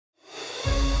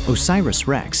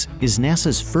OSIRIS-REx is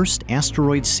NASA's first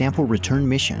asteroid sample return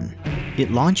mission.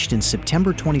 It launched in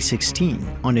September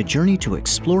 2016 on a journey to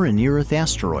explore a near-Earth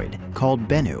asteroid called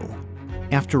Bennu.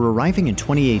 After arriving in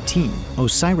 2018,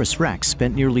 OSIRIS-REx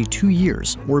spent nearly 2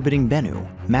 years orbiting Bennu,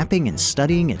 mapping and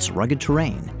studying its rugged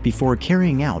terrain before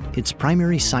carrying out its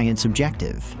primary science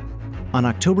objective. On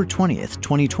October 20th,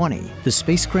 2020, the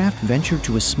spacecraft ventured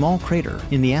to a small crater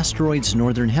in the asteroid's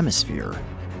northern hemisphere.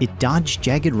 It dodged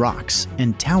jagged rocks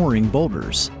and towering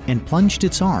boulders and plunged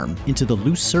its arm into the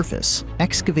loose surface,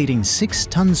 excavating 6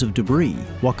 tons of debris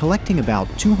while collecting about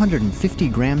 250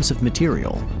 grams of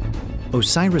material.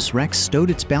 OSIRIS-REx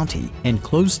stowed its bounty and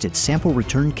closed its sample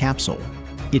return capsule.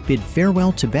 It bid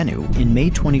farewell to Bennu in May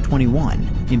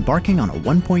 2021, embarking on a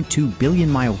 1.2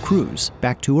 billion-mile cruise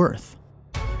back to Earth.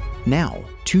 Now,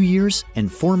 2 years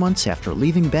and 4 months after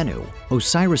leaving Bennu,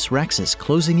 OSIRIS-REx is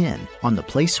closing in on the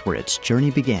place where its journey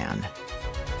began.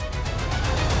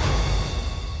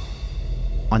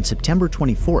 On September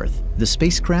 24th, the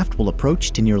spacecraft will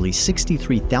approach to nearly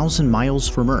 63,000 miles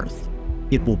from Earth.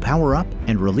 It will power up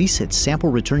and release its sample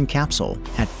return capsule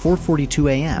at 4:42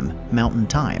 a.m. Mountain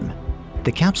Time.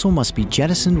 The capsule must be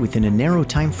jettisoned within a narrow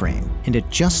time frame and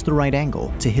at just the right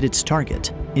angle to hit its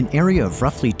target, an area of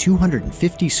roughly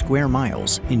 250 square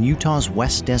miles in Utah's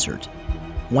West Desert.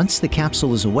 Once the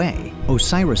capsule is away,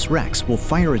 OSIRIS-REx will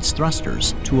fire its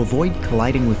thrusters to avoid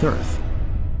colliding with Earth.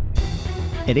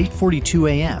 At 8:42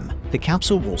 a.m., the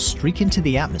capsule will streak into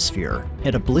the atmosphere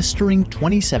at a blistering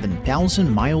 27,000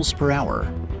 miles per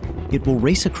hour. It will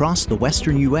race across the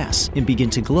western U.S. and begin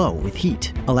to glow with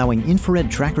heat, allowing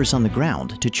infrared trackers on the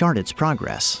ground to chart its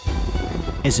progress.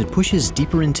 As it pushes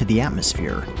deeper into the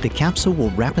atmosphere, the capsule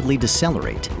will rapidly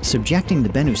decelerate, subjecting the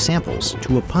Bennu samples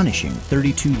to a punishing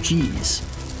 32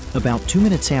 Gs. About 2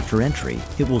 minutes after entry,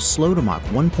 it will slow to Mach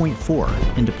 1.4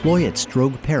 and deploy its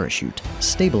drogue parachute,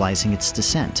 stabilizing its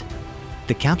descent.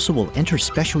 The capsule will enter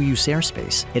special use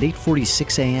airspace at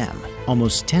 8:46 a.m.,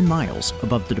 almost 10 miles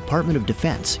above the Department of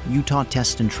Defense Utah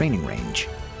Test and Training Range.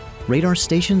 Radar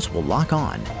stations will lock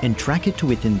on and track it to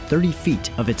within 30 feet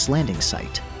of its landing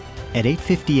site. At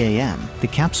 8:50 a.m., the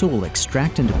capsule will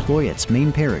extract and deploy its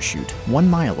main parachute 1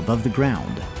 mile above the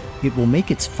ground. It will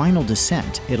make its final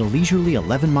descent at a leisurely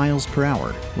 11 miles per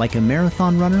hour, like a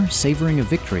marathon runner savoring a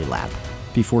victory lap,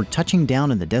 before touching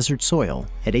down in the desert soil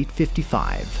at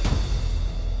 8:55.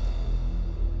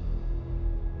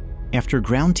 After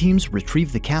ground teams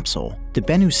retrieve the capsule, the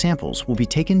Bennu samples will be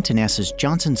taken to NASA's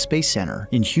Johnson Space Center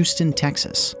in Houston,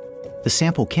 Texas. The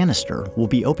sample canister will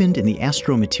be opened in the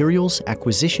Astromaterials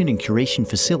Acquisition and Curation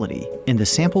Facility, and the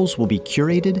samples will be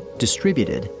curated,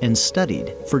 distributed, and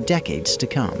studied for decades to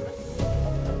come.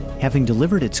 Having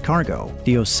delivered its cargo,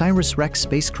 the OSIRIS-REx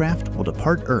spacecraft will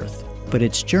depart Earth, but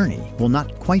its journey will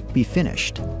not quite be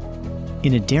finished.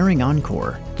 In a daring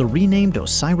encore, the renamed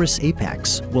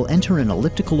OSIRIS-APEX will enter an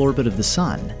elliptical orbit of the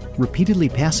Sun, repeatedly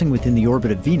passing within the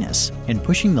orbit of Venus and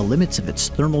pushing the limits of its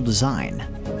thermal design.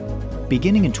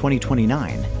 Beginning in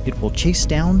 2029, it will chase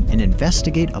down and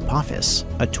investigate Apophis,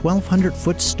 a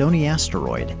 1,200-foot stony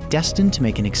asteroid destined to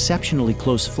make an exceptionally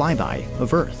close flyby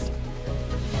of Earth.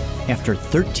 After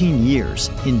 13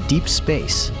 years in deep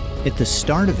space, at the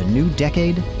start of a new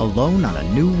decade, alone on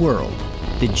a new world,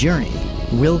 the journey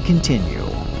will continue.